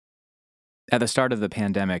At the start of the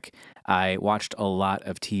pandemic, I watched a lot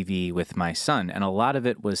of TV with my son, and a lot of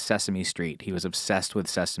it was Sesame Street. He was obsessed with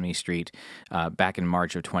Sesame Street back in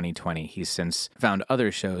March of 2020. He's since found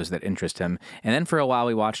other shows that interest him. And then for a while,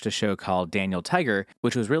 we watched a show called Daniel Tiger,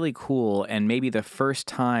 which was really cool, and maybe the first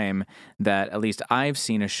time that at least I've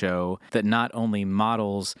seen a show that not only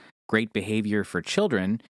models great behavior for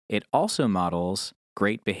children, it also models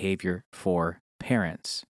great behavior for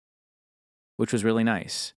parents, which was really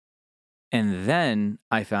nice. And then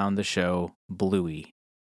I found the show Bluey,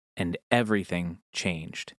 and everything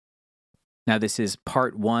changed. Now, this is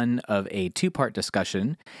part one of a two-part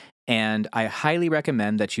discussion, and I highly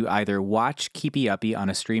recommend that you either watch Keepy Uppy on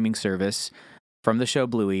a streaming service from the show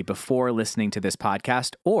Bluey before listening to this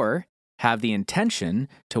podcast, or have the intention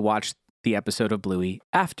to watch the episode of Bluey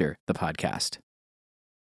after the podcast.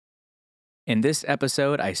 In this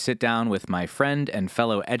episode, I sit down with my friend and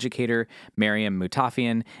fellow educator, Maryam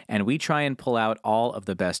Mutafian, and we try and pull out all of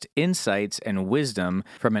the best insights and wisdom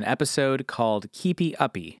from an episode called Keepy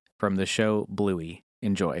Uppy from the show Bluey.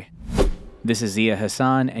 Enjoy. This is Zia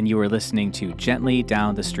Hassan, and you are listening to Gently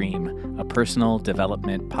Down the Stream, a personal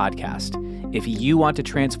development podcast. If you want to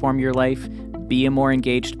transform your life, be a more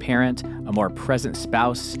engaged parent, a more present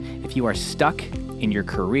spouse, if you are stuck in your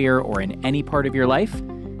career or in any part of your life,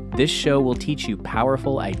 this show will teach you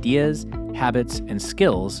powerful ideas, habits, and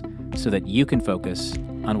skills so that you can focus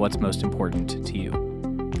on what's most important to you.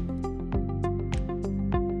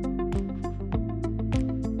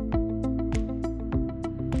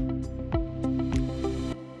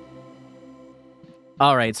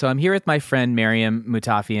 All right, so I'm here with my friend Maryam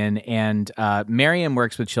Mutafian, and Maryam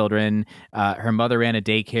works with children. Her mother ran a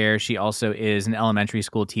daycare. She also is an elementary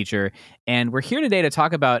school teacher, and we're here today to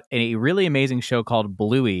talk about a really amazing show called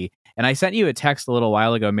Bluey. And I sent you a text a little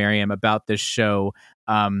while ago, Maryam, about this show,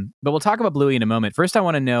 but we'll talk about Bluey in a moment. First, I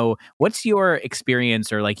want to know, what's your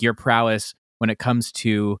experience or like your prowess when it comes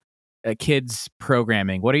to kids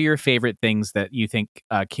programming? What are your favorite things that you think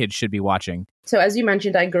kids should be watching? So as you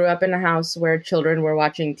mentioned, I grew up in a house where children were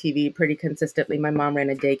watching TV pretty consistently. My mom ran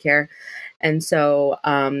a daycare. And so,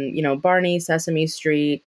 Barney, Sesame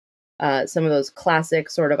Street, some of those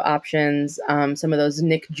classic sort of options, some of those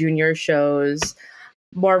Nick Jr. shows.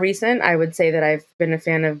 More recent, I would say that I've been a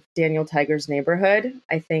fan of Daniel Tiger's Neighborhood.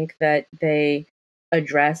 I think that they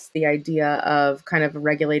address the idea of kind of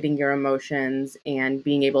regulating your emotions and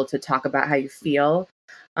being able to talk about how you feel.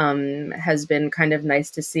 Has been kind of nice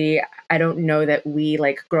to see. I don't know that we,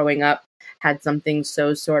 like growing up, had something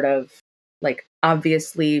so sort of like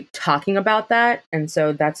obviously talking about that. And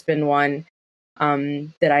so that's been one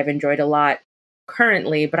that I've enjoyed a lot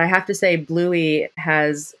currently. But I have to say, Bluey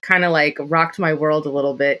has kind of like rocked my world a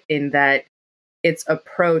little bit in that its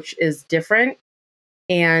approach is different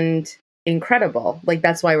and incredible. Like,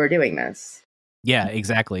 that's why we're doing this. Yeah,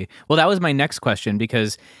 exactly. Well, that was my next question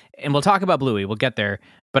and we'll talk about Bluey, we'll get there.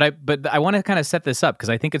 But I want to kind of set this up because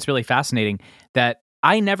I think it's really fascinating that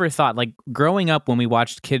I never thought, like growing up when we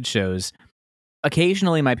watched kids shows,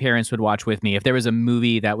 occasionally my parents would watch with me. If there was a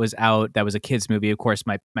movie that was out, that was a kids movie, of course,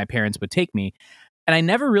 my parents would take me. And I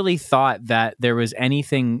never really thought that there was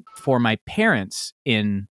anything for my parents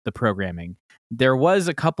in the programming. There was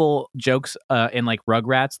a couple jokes in like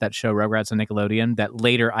Rugrats, that show Rugrats on Nickelodeon, that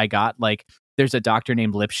later I got, like, there's a doctor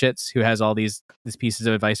named Lipschitz who has all these pieces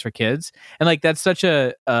of advice for kids. And like, that's such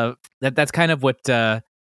that's kind of what I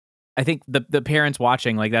think the parents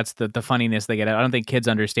watching, like, that's the funniness they get out. I don't think kids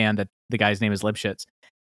understand that the guy's name is Lipschitz.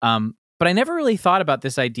 But I never really thought about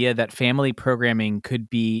this idea that family programming could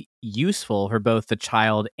be useful for both the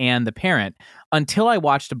child and the parent until I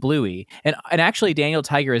watched Bluey. And actually, Daniel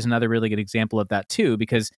Tiger is another really good example of that too,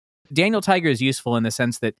 because Daniel Tiger is useful in the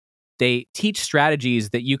sense that they teach strategies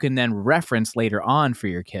that you can then reference later on for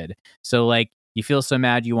your kid. So like, you feel so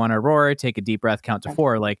mad, you want to roar, take a deep breath, count to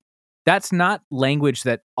 4. Like, that's not language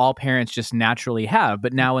that all parents just naturally have.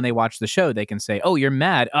 But now when they watch the show, they can say, oh, you're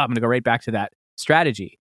mad. Oh, I'm going to go right back to that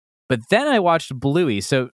strategy. But then I watched Bluey.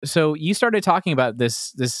 So you started talking about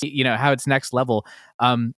this, how it's next level.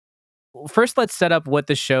 First, let's set up what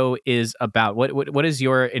the show is about. What is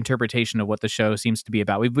your interpretation of what the show seems to be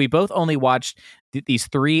about? We both only watched these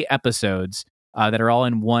 3 episodes that are all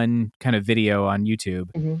in one kind of video on YouTube.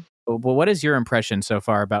 Mm-hmm. But what is your impression so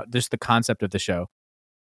far about just the concept of the show?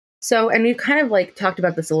 So, and we've kind of like talked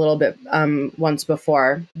about this a little bit once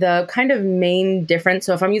before. The kind of main difference,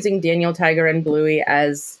 so if I'm using Daniel Tiger and Bluey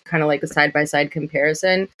as kind of like a side-by-side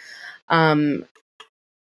comparison,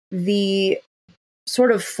 the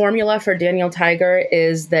sort of formula for Daniel Tiger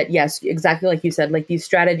is that, yes, exactly like you said, like these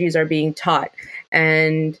strategies are being taught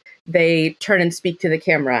and they turn and speak to the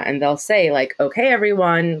camera and they'll say like, okay,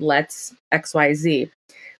 everyone, let's XYZ.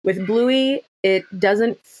 With Bluey, it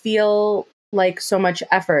doesn't feel like so much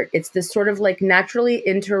effort. It's this sort of like naturally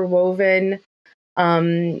interwoven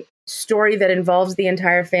story that involves the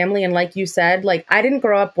entire family. And like you said, like I didn't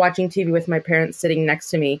grow up watching TV with my parents sitting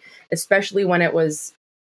next to me, especially when it was,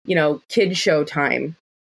 kid show time.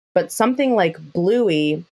 But something like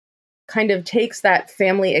Bluey kind of takes that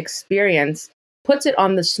family experience, puts it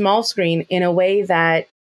on the small screen in a way that,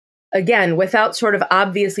 again, without sort of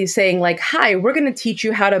obviously saying like, hi, we're going to teach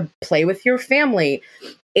you how to play with your family.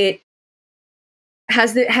 It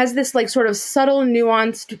has this like sort of subtle,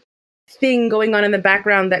 nuanced thing going on in the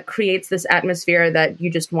background that creates this atmosphere that you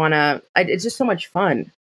just want to, it's just so much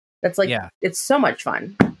fun. That's like, It's so much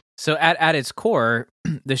fun. So at its core,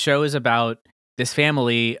 the show is about this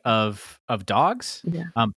family of dogs. Yeah.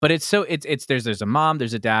 But it's there's a mom,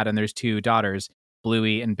 there's a dad, and there's two daughters,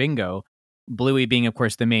 Bluey and Bingo. Bluey being, of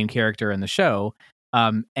course, the main character in the show.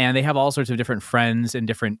 And they have all sorts of different friends and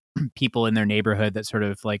different people in their neighborhood that sort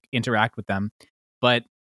of like interact with them. But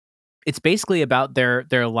it's basically about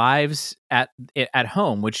their lives at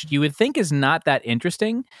home, which you would think is not that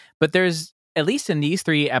interesting. But there's, at least in these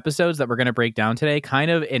 3 episodes that we're going to break down today,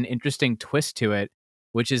 kind of an interesting twist to it,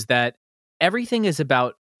 which is that everything is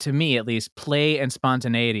about, to me at least, play and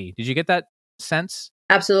spontaneity. Did you get that sense?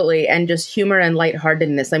 Absolutely. And just humor and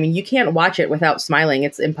lightheartedness. I mean, you can't watch it without smiling.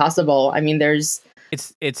 It's impossible. I mean,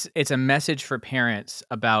 it's a message for parents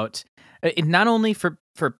about it, not only for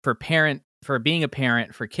being a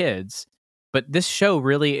parent for kids, but this show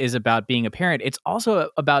really is about being a parent. It's also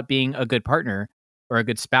about being a good partner or a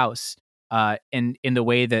good spouse, in the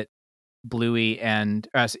way that Bluey and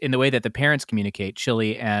in the way that the parents communicate,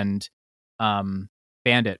 Chili and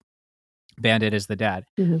Bandit. Bandit is the dad.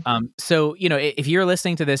 Mm-hmm. So, if you're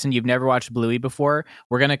listening to this and you've never watched Bluey before,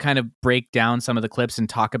 we're going to kind of break down some of the clips and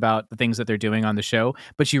talk about the things that they're doing on the show.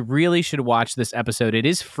 But you really should watch this episode. It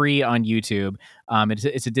is free on YouTube.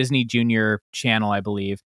 It's a Disney Junior channel, I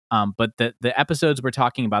believe. But the episodes we're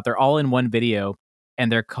talking about, they're all in one video,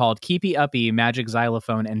 and they're called Keepy Uppy, Magic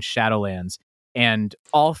Xylophone, and Shadowlands. And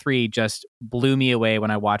all 3 just blew me away when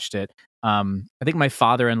I watched it. I think my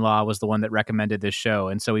father-in-law was the one that recommended this show,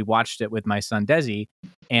 and so we watched it with my son Desi,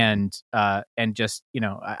 and just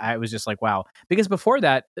I was just like, wow, because before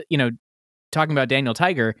that, talking about Daniel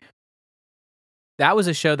Tiger, that was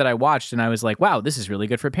a show that I watched, and I was like, wow, this is really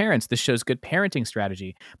good for parents. This show's good parenting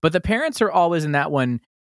strategy. But the parents are always in that one;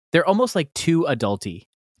 they're almost like too adulty.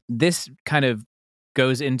 This kind of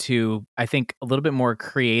goes into, I think, a little bit more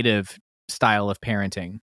creative style of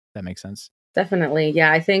parenting. That makes sense. Definitely.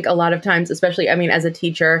 Yeah. I think a lot of times, especially, I mean, as a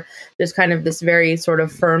teacher, there's kind of this very sort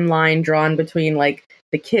of firm line drawn between like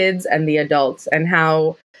the kids and the adults and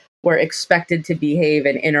how we're expected to behave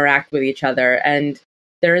and interact with each other. And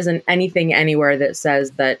there isn't anything anywhere that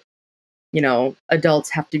says that, adults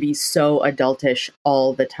have to be so adultish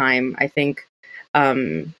all the time. I think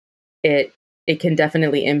it can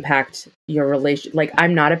definitely impact your relation. Like,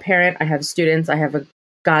 I'm not a parent. I have students. I have a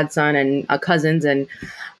godson and cousins and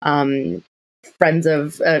friends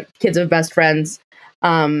of kids of best friends,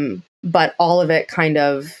 but all of it kind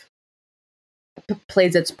of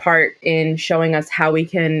plays its part in showing us how we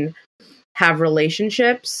can have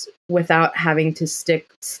relationships without having to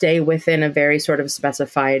stay within a very sort of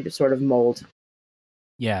specified sort of mold.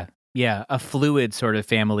 Yeah, a fluid sort of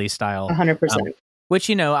family style. 100%. Which,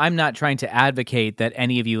 I'm not trying to advocate that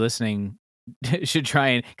any of you listening should try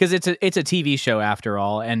and, because it's a TV show after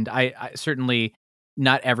all, and I certainly,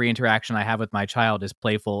 not every interaction I have with my child is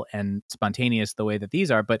playful and spontaneous the way that these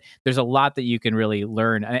are, but there's a lot that you can really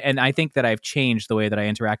learn. And I think that I've changed the way that I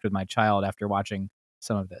interact with my child after watching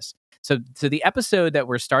some of this. So the episode that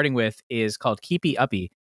we're starting with is called Keepy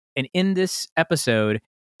Uppy. And in this episode,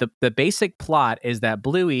 the basic plot is that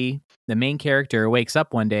Bluey, the main character, wakes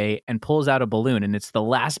up one day and pulls out a balloon. And it's the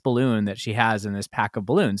last balloon that she has in this pack of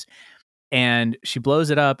balloons. And she blows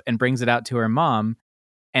it up and brings it out to her mom.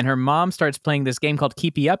 And her mom starts playing this game called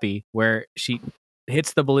Keepy Uppy, where she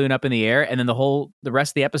hits the balloon up in the air, and then the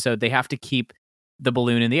rest of the episode, they have to keep the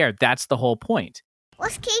balloon in the air. That's the whole point.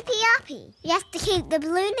 What's Keepy Uppy? You have to keep the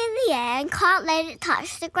balloon in the air and can't let it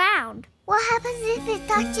touch the ground. What happens if it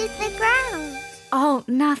touches the ground? Oh,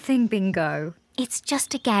 nothing, Bingo. It's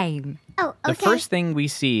just a game. Oh, okay. The first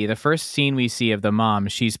scene we see of the mom,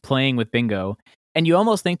 she's playing with Bingo. And you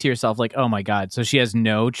almost think to yourself, like, oh my God, so she has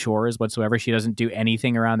no chores whatsoever. She doesn't do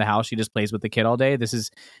anything around the house. She just plays with the kid all day. This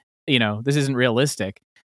is, this isn't realistic.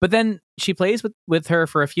 But then she plays with her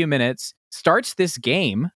for a few minutes. starts this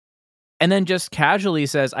game and then just casually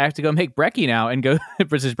says, I have to go make brekkie now and go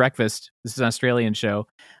versus breakfast. This is an Australian show.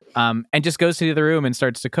 And just goes to the other room and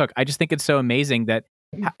starts to cook. I just think it's so amazing that,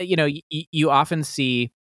 you often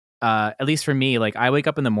see, at least for me, like I wake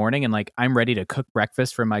up in the morning and like I'm ready to cook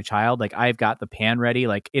breakfast for my child. Like I've got the pan ready.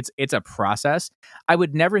 Like it's a process. I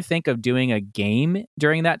would never think of doing a game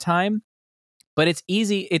during that time, but it's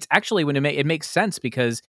easy. It's actually when it makes sense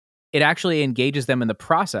because it actually engages them in the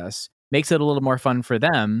process, makes it a little more fun for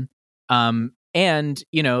them. And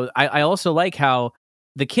I also like how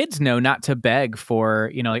the kids know not to beg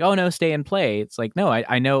for, like, oh no, stay and play. It's like, no,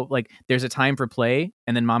 I know, like there's a time for play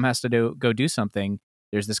and then mom has to go do something.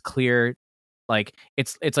 There's this clear, like,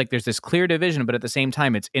 it's like there's this clear division, but at the same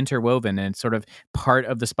time it's interwoven and it's sort of part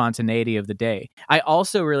of the spontaneity of the day. I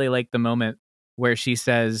also really like the moment where she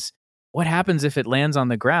says, what happens if it lands on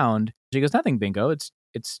the ground? She goes, nothing, Bingo. It's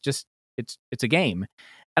a game.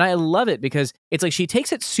 And I love it because it's like she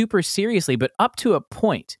takes it super seriously, but up to a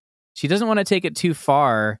point. She doesn't want to take it too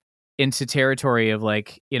far into territory of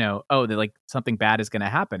like, that like something bad is going to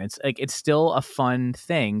happen. It's like it's still a fun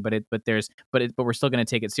thing, but we're still going to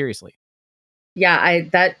take it seriously. Yeah,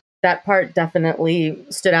 that part definitely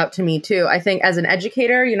stood out to me too. I think as an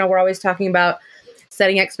educator, we're always talking about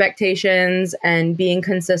setting expectations and being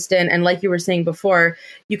consistent. And like you were saying before,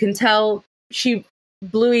 you can tell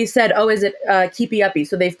Bluey said, oh, is it Keepy Uppy?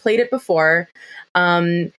 So they've played it before.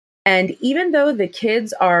 And even though the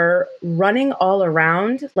kids are running all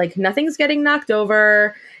around, like nothing's getting knocked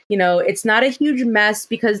over, it's not a huge mess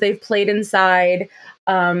because they've played inside.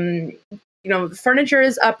 Furniture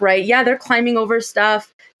is upright. Yeah, they're climbing over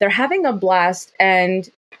stuff. They're having a blast. And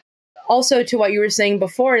also to what you were saying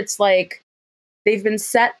before, it's like they've been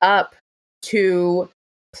set up to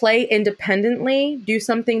play independently, do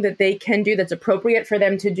something that they can do that's appropriate for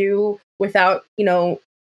them to do without,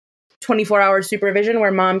 24-hour supervision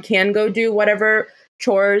where mom can go do whatever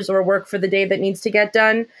chores or work for the day that needs to get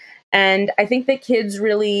done. And I think that kids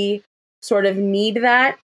really sort of need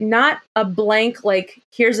that, not a blank, like,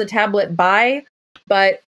 here's a tablet, bye,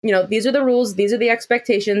 but, these are the rules, these are the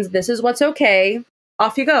expectations, this is what's okay,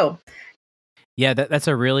 off you go. Yeah, that's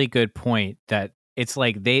a really good point, that it's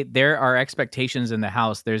like there are expectations in the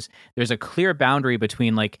house. There's a clear boundary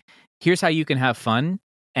between like, here's how you can have fun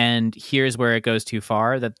and here's where it goes too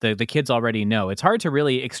far, that the kids already know. It's hard to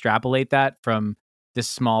really extrapolate that from this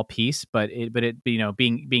small piece, but being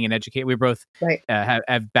an educator, we both right.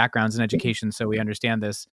 have backgrounds in education, so we understand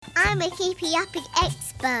this. I'm a Keepy Uppy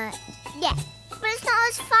expert. Yeah, but it's not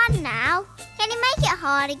as fun now. Can you make it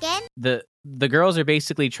hard again? The girls are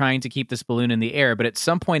basically trying to keep this balloon in the air, but at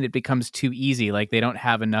some point it becomes too easy. Like they don't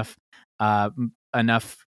have enough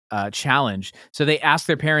challenge. So they ask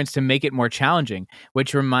their parents to make it more challenging,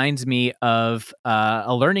 which reminds me of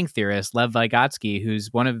a learning theorist, Lev Vygotsky, who's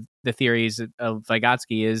one of the theories of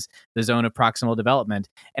Vygotsky is the zone of proximal development.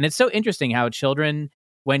 And it's so interesting how children,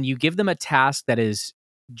 when you give them a task that is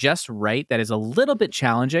just right, that is a little bit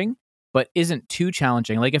challenging, but isn't too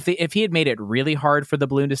challenging. Like if he had made it really hard for the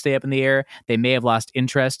balloon to stay up in the air, they may have lost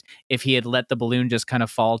interest. If he had let the balloon just kind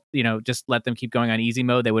of fall, just let them keep going on easy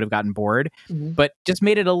mode, they would have gotten bored. Mm-hmm. But just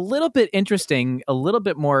made it a little bit interesting, a little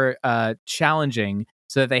bit more challenging,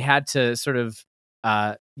 so that they had to sort of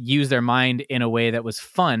use their mind in a way that was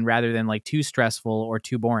fun rather than like too stressful or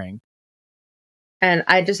too boring. And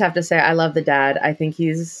I just have to say, I love the dad. I think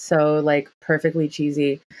he's so like perfectly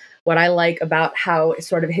cheesy. What I like about how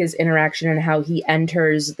sort of his interaction and how he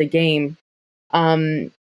enters the game,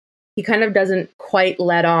 he kind of doesn't quite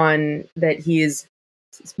let on that he's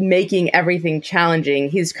making everything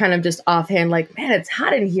challenging. He's kind of just offhand like, man, it's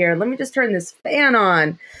hot in here. Let me just turn this fan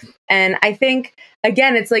on. And I think,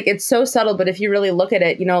 again, it's like, it's so subtle, but if you really look at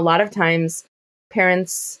it, a lot of times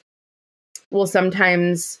parents will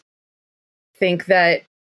sometimes think that,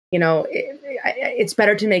 it's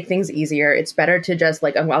better to make things easier. It's better to just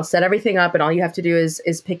like, I'll set everything up and all you have to do is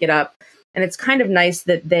pick it up. And it's kind of nice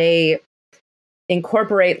that they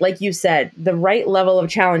incorporate, like you said, the right level of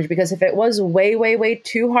challenge, because if it was way, way, way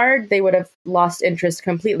too hard, they would have lost interest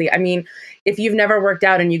completely. I mean, if you've never worked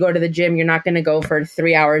out and you go to the gym, you're not going to go for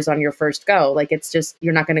 3 hours on your first go. Like it's just,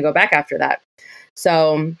 you're not going to go back after that.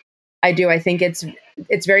 So I think it's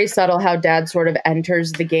very subtle how dad sort of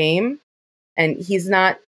enters the game, and he's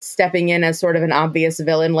not stepping in as sort of an obvious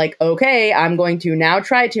villain, like, okay, I'm going to now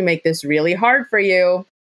try to make this really hard for you.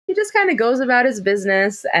 He just kind of goes about his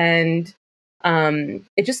business, and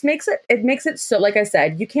it just makes it so, like I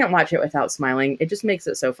said, you can't watch it without smiling. It just makes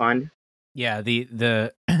it so fun. Yeah,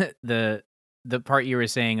 the part you were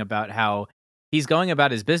saying about how he's going about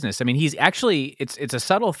his business. I mean, he's actually, it's a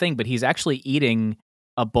subtle thing, but he's actually eating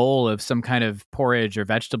a bowl of some kind of porridge or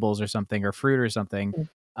vegetables or something or fruit or something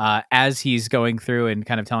as he's going through and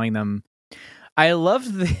kind of telling them. I love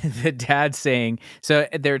the dad saying, so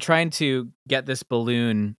they're trying to get this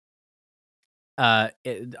balloon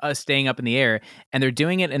staying up in the air, and they're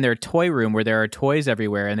doing it in their toy room where there are toys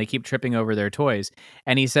everywhere and they keep tripping over their toys.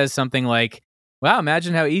 And he says something like, wow,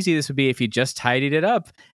 imagine how easy this would be if you just tidied it up.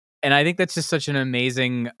 And I think that's just such an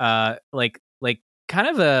amazing, like kind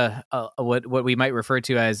of a what we might refer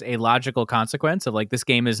to as a logical consequence of like, this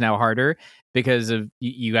game is now harder because of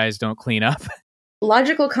you guys don't clean up.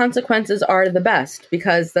 Logical consequences are the best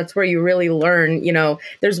because that's where you really learn.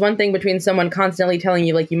 There's one thing between someone constantly telling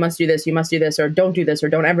you like, you must do this, or don't do this, or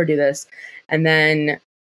don't ever do this. And then,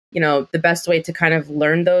 the best way to kind of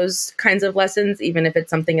learn those kinds of lessons, even if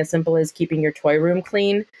it's something as simple as keeping your toy room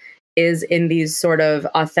clean, is in these sort of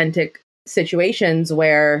authentic situations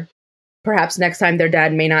where perhaps next time their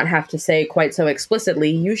dad may not have to say quite so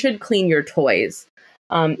explicitly, you should clean your toys.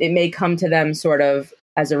 It may come to them sort of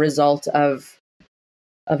as a result of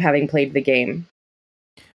having played the game.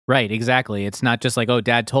 Right, exactly. It's not just like, oh,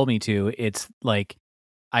 dad told me to. It's like,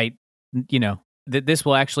 this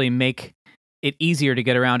will actually make it easier to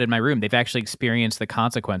get around in my room. They've actually experienced the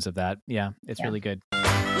consequence of that. Yeah, it's really good.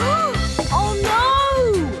 Oh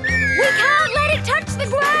no! We can't let it touch the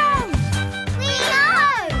ground! We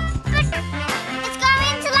know! But it's going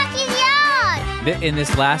into Lucky's yard! In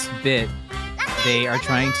this last bit, they are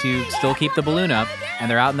trying to still keep the balloon up, and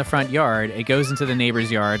they're out in the front yard. It goes into the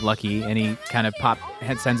neighbor's yard, Lucky, and he kind of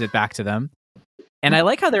sends it back to them. And I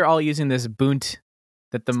like how they're all using this bunt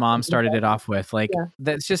that the mom started it off with. Like,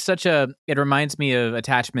 that's just it reminds me of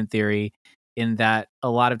attachment theory, in that a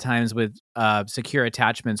lot of times with secure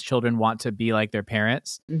attachments, children want to be like their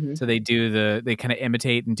parents. Mm-hmm. So they kind of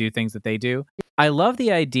imitate and do things that they do. I love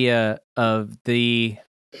the idea of the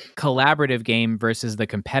collaborative game versus the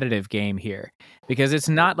competitive game here, because it's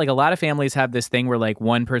not like a lot of families have this thing where like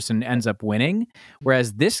one person ends up winning,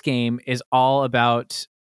 whereas this game is all about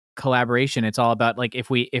collaboration. It's all about like,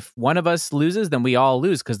 if one of us loses, then we all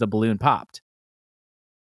lose because the balloon popped.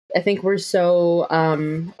 I think we're so I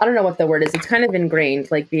don't know what the word is. It's kind of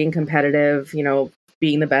ingrained, like being competitive,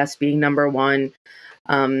 being the best, being number one.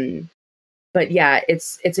 But yeah,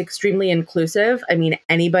 it's extremely inclusive. I mean,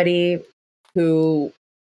 anybody who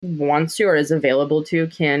wants to or is available to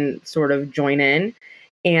can sort of join in.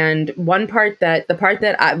 And the part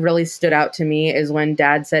that really stood out to me is when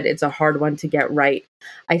dad said it's a hard one to get right.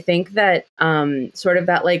 I think that sort of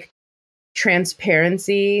that like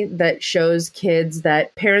transparency that shows kids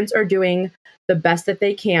that parents are doing the best that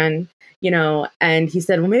they can, and he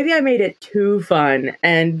said, well, maybe I made it too fun.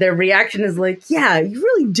 And their reaction is like, yeah, you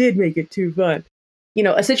really did make it too fun.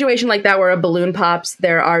 A situation like that where a balloon pops,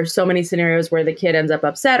 there are so many scenarios where the kid ends up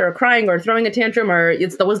upset or crying or throwing a tantrum or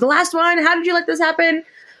was the last one. How did you let this happen?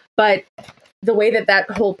 But the way that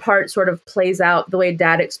whole part sort of plays out, the way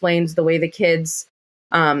dad explains, the way the kids,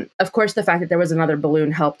 of course, the fact that there was another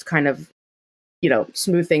balloon helped kind of,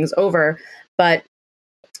 smooth things over. But,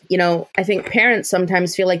 I think parents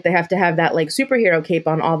sometimes feel like they have to have that like superhero cape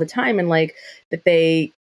on all the time and like that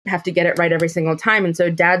they have to get it right every single time. And so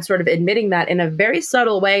dad sort of admitting that in a very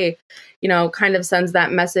subtle way, kind of sends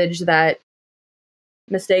that message that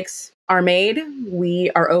mistakes are made. We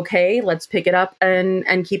are okay. Let's pick it up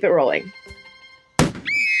and keep it rolling.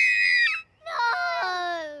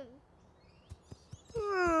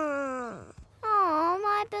 No! Oh,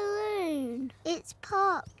 my balloon. It's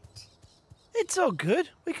popped. It's all good.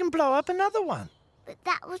 We can blow up another one. But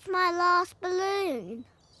that was my last balloon.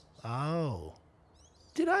 Oh.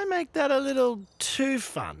 Did I make that a little too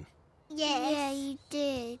fun? Yes. Yeah, you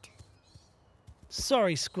did.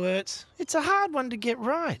 Sorry, Squirts. It's a hard one to get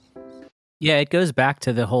right. Yeah, it goes back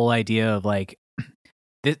to the whole idea of like,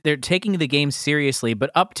 they're taking the game seriously,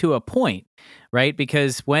 but up to a point, right?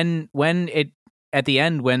 Because when it, at the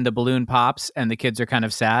end, when the balloon pops and the kids are kind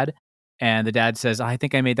of sad and the dad says, I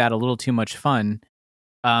think I made that a little too much fun.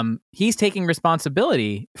 He's taking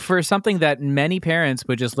responsibility for something that many parents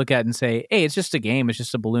would just look at and say, hey, it's just a game. It's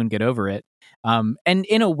just a balloon. Get over it. And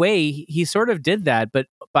in a way, he sort of did that, but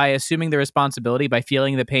by assuming the responsibility, by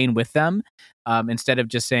feeling the pain with them, instead of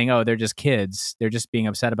just saying, oh, they're just kids. They're just being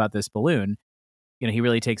upset about this balloon. He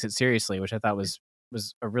really takes it seriously, which I thought was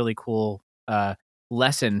a really cool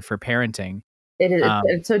lesson for parenting. It is.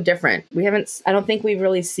 It's so different. I don't think we've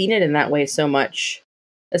really seen it in that way so much,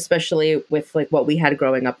 especially with like what we had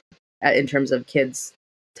growing up in terms of kids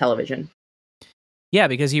television. Yeah,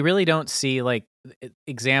 because you really don't see like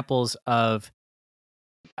examples of,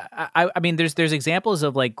 I mean, there's examples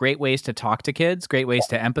of like great ways to talk to kids, great ways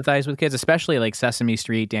to empathize with kids, especially like Sesame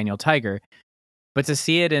Street, Daniel Tiger. but to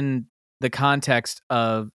see it in the context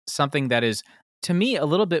of something that is, to me, a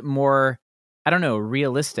little bit more, I don't know,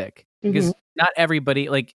 realistic. Because not everybody,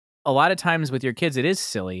 like a lot of times with your kids, it is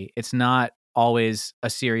silly. It's not always a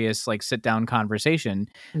serious, like, sit down conversation.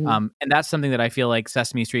 And that's something that I feel like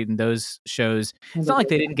Sesame Street and those shows, it's not like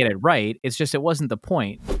they didn't get it right. It's just it wasn't the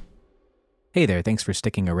point. Hey there, thanks for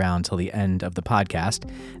sticking around till the end of the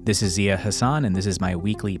podcast. This is Zia Hassan, and this is my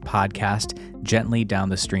weekly podcast, Gently Down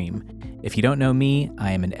the Stream. If you don't know me,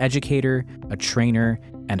 I am an educator, a trainer,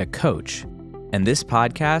 and a coach. And this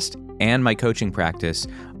podcast and my coaching practice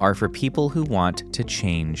are for people who want to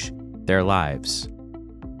change their lives.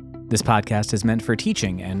 This podcast is meant for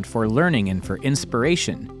teaching and for learning and for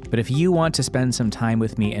inspiration. But if you want to spend some time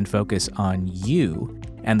with me and focus on you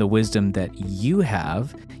and the wisdom that you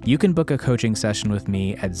have, you can book a coaching session with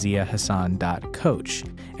me at ziahassan.coach.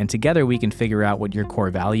 And together we can figure out what your core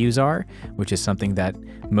values are, which is something that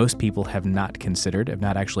most people have not considered, have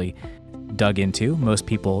not actually dug into. Most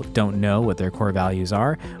people don't know what their core values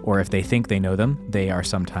are, or if they think they know them, they are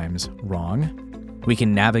sometimes wrong. We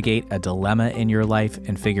can navigate a dilemma in your life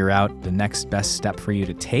and figure out the next best step for you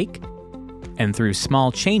to take. And through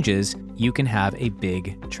small changes, you can have a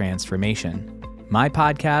big transformation. My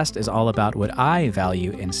podcast is all about what I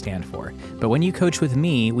value and stand for. But when you coach with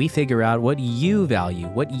me, we figure out what you value,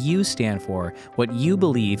 what you stand for, what you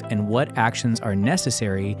believe, and what actions are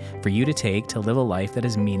necessary for you to take to live a life that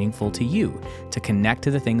is meaningful to you, to connect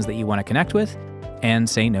to the things that you want to connect with, and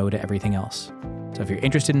say no to everything else. So if you're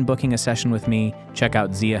interested in booking a session with me, check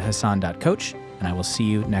out ziahassan.coach, and I will see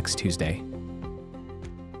you next Tuesday.